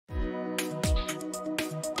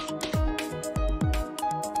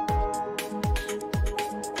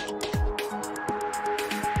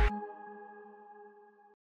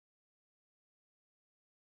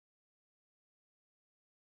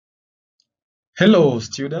Hello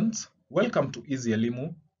students, welcome to Easy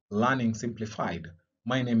Elimu Learning Simplified.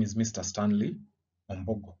 My name is Mr. Stanley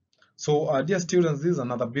Ombogo. So dear students, this is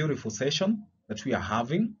another beautiful session that we are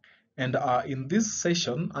having, and in this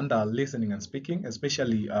session under listening and speaking,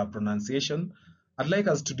 especially pronunciation, I'd like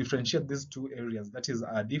us to differentiate these two areas, that is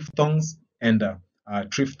diphthongs and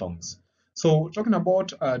triphthongs. So talking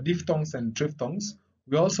about diphthongs and triphthongs,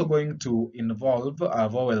 we're also going to involve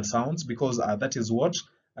vowel sounds because that is what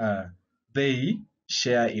uh, they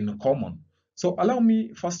share in common. So allow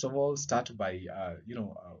me first of all start by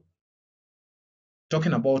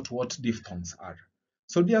talking about what diphthongs are.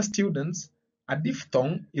 So dear students, a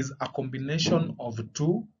diphthong is a combination of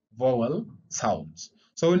two vowel sounds.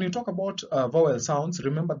 So when you talk about vowel sounds,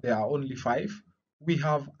 remember there are only five. We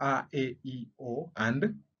have a, e, o,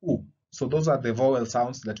 and u. So those are the vowel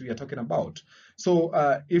sounds that we are talking about. So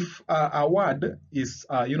if a word is,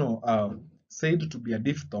 said to be a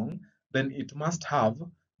diphthong, then it must have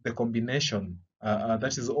the combination,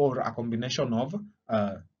 that is, or a combination of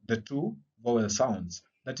the two vowel sounds.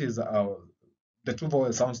 That is the two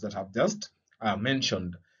vowel sounds that I've just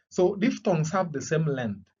mentioned. So diphthongs have the same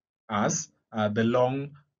length as the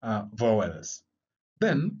long vowels.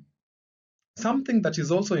 Then something that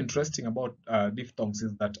is also interesting about diphthongs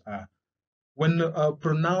is that when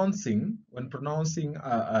pronouncing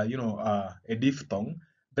a diphthong,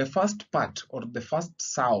 the first part or the first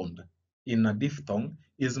sound in a diphthong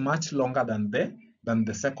is much longer than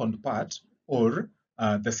the second part or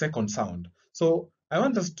the second sound. So I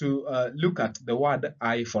want us to look at the word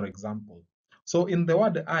I, for example. So in the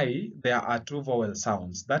word I, there are two vowel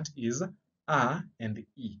sounds, that is a and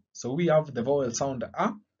e. So we have the vowel sound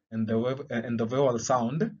a and the vowel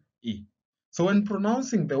sound e. So when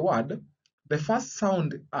pronouncing the word, the first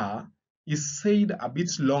sound is said a bit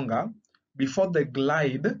longer before the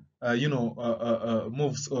glide,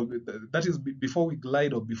 moves. Or that is before we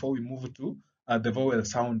glide or before we move to the vowel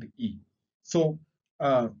sound e. So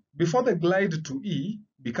before the glide to e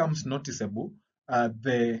becomes noticeable,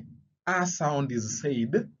 the sound is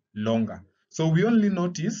said longer. So we only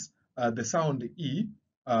notice the sound e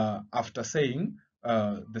after saying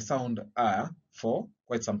the sound for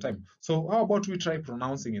quite some time. So how about we try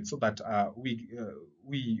pronouncing it so that we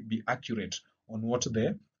be accurate on what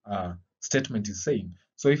the statement is saying.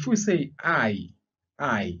 So if we say I,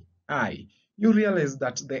 I, you realize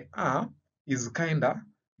that the is kind of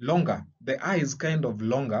longer. The I is kind of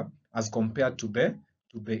longer as compared to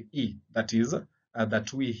the E, that is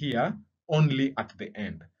that we hear only at the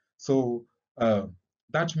end. So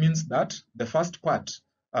that means that the first part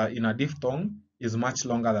in a diphthong is much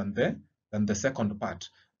longer than the second part.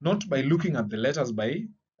 Not by looking at the letters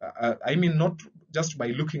I mean not just by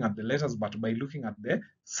looking at the letters, but by looking at the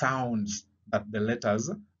sounds that the letters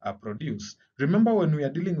produce. Remember, when we are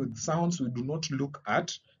dealing with sounds, we do not look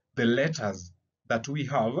at the letters that we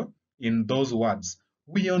have in those words.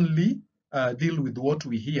 We only deal with what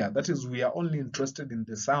we hear. That is, we are only interested in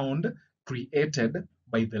the sound created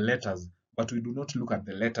by the letters, but we do not look at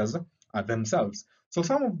the letters themselves. So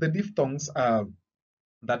some of the diphthongs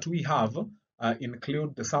that we have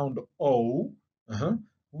include the sound O.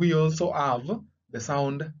 We also have the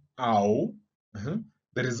sound OW.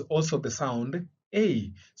 There is also the sound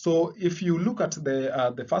A. So if you look at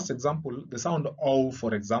the first example, the sound O,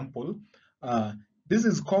 for example, uh, this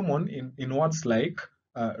is common in words like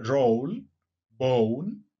roll,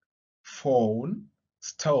 bone, phone,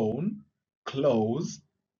 stone, close,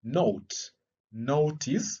 note,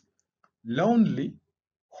 notice, lonely,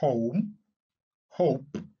 home,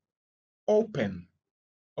 hope, open,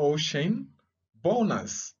 ocean,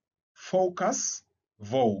 bonus, focus,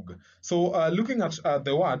 vogue. So looking at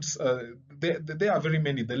the words, there are very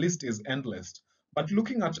many. The list is endless. But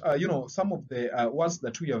looking at some of the words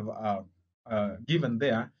that we have given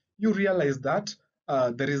there, you realize that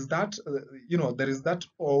there is that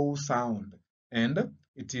O sound, and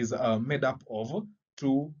it is made up of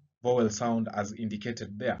two vowel sound as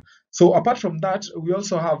indicated there. So apart from that, we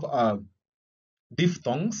also have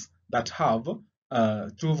diphthongs that have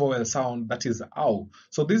two vowel sound, that is ow.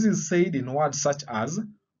 So this is said in words such as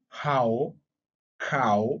how,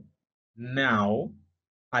 cow, now,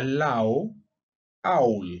 allow,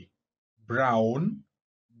 owl, brown,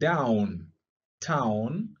 down,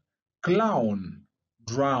 town, clown,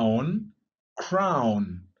 drown,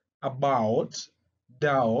 crown, about,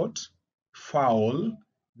 doubt, foul,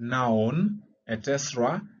 noun,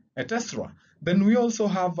 etc., etc. Then we also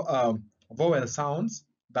have vowel sounds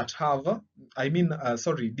that have,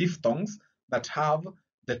 diphthongs that have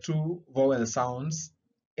the two vowel sounds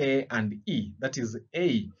A and E, that is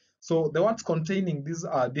A. So the words containing these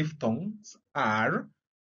diphthongs are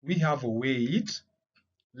we have wait,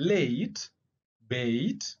 late,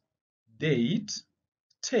 bait, date,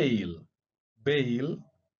 tail, bail,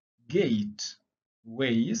 gate,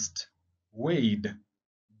 waste, wade,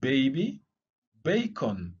 baby,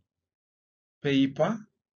 bacon, paper,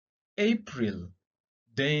 April,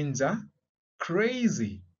 danger,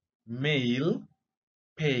 crazy, mail,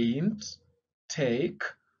 paint, take,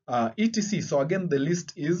 etc. So again, the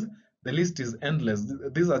list is endless.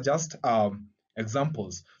 These are just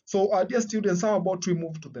examples. So dear students, how about we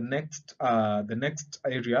move to the next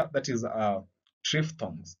area, that is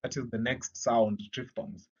triphthongs. That is the next sound,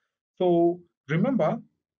 triphthongs. So remember,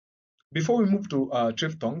 before we move to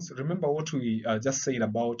triphthongs, remember what we just said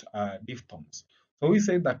about diphthongs. So we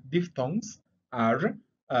said that diphthongs are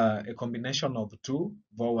a combination of two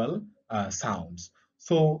vowel sounds.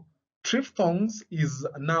 So triphthongs is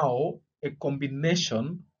now a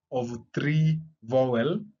combination of three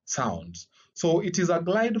vowel sounds. So it is a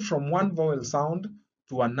glide from one vowel sound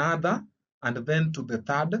to another and then to the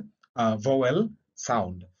third vowel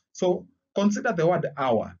sound. So consider the word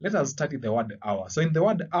hour. Let us study the word hour. So in the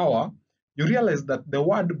word hour, you realize that the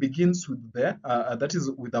word begins with that is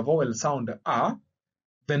with a vowel sound a,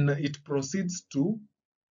 then it proceeds to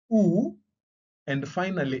u, and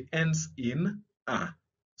finally ends in a.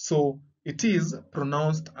 So it is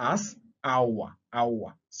pronounced as hour,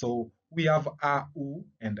 hour. So we have a, u,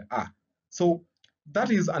 and a. So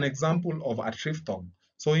that is an example of a triphthong.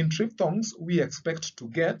 So in triphthongs, we expect to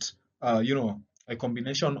get, a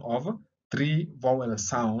combination of three vowel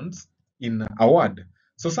sounds in a word.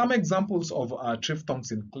 So some examples of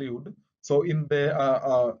triphthongs include, so in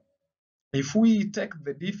the if we take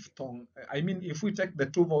the diphthong, if we take the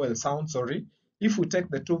two vowel sound, sorry, if we take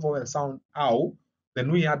the two vowel sound ow, then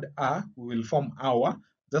we add a, we will form our,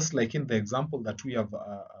 just like in the example that we have,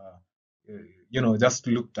 just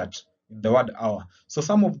looked at in the word hour. So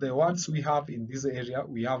some of the words we have in this area,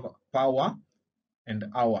 we have power and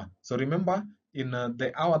hour. So remember, in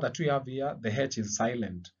the hour that we have here, the H is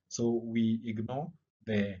silent. So we ignore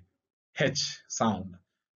the H sound.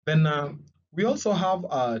 Then we also have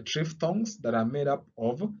triphthongs that are made up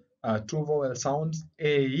of two vowel sounds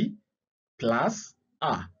A plus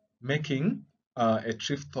A, making a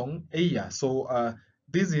triphthong A. So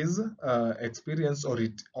this is experienced, or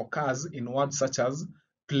it occurs in words such as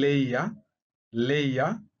player,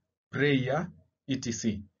 layer, prayer,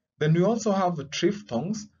 etc. Then we also have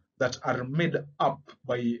triphthongs that are made up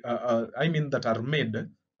by, that are made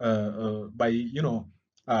by,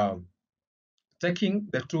 taking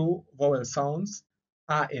the two vowel sounds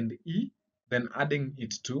a and e, then adding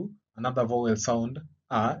it to another vowel sound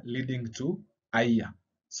a, leading to aya.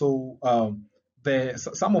 So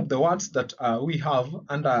some of the words that we have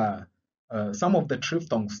under some of the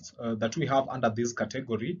triphthongs that we have under this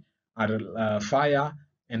category are fire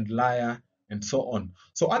and liar and so on.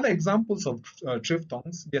 So other examples of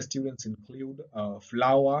triphthongs, dear students, include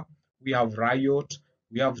flower, we have riot,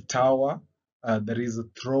 we have tower, there is a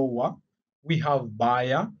thrower, we have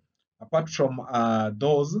buyer. Apart from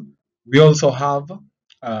those, we also have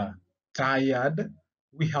tired,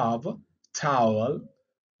 we have towel,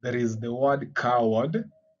 there is the word coward,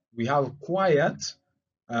 we have quiet,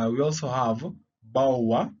 we also have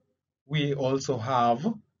bower, we also have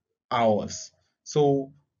hours.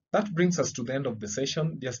 So that brings us to the end of the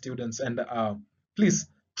session, dear students, and please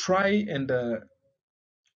try and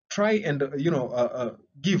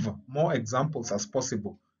give more examples as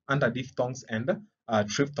possible under diphthongs and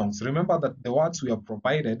triphthongs. Remember that the words we have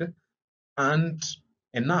provided aren't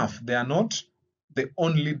enough. They are not the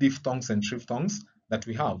only diphthongs and triphthongs that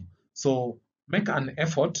we have. So make an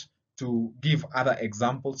effort to give other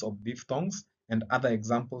examples of diphthongs and other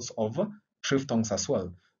examples of triphthongs as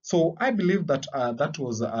well. So I believe that that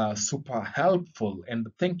was super helpful, and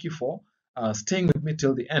thank you for staying with me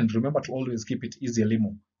till the end. Remember to always keep it easy,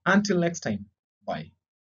 Limo. Until next time, bye.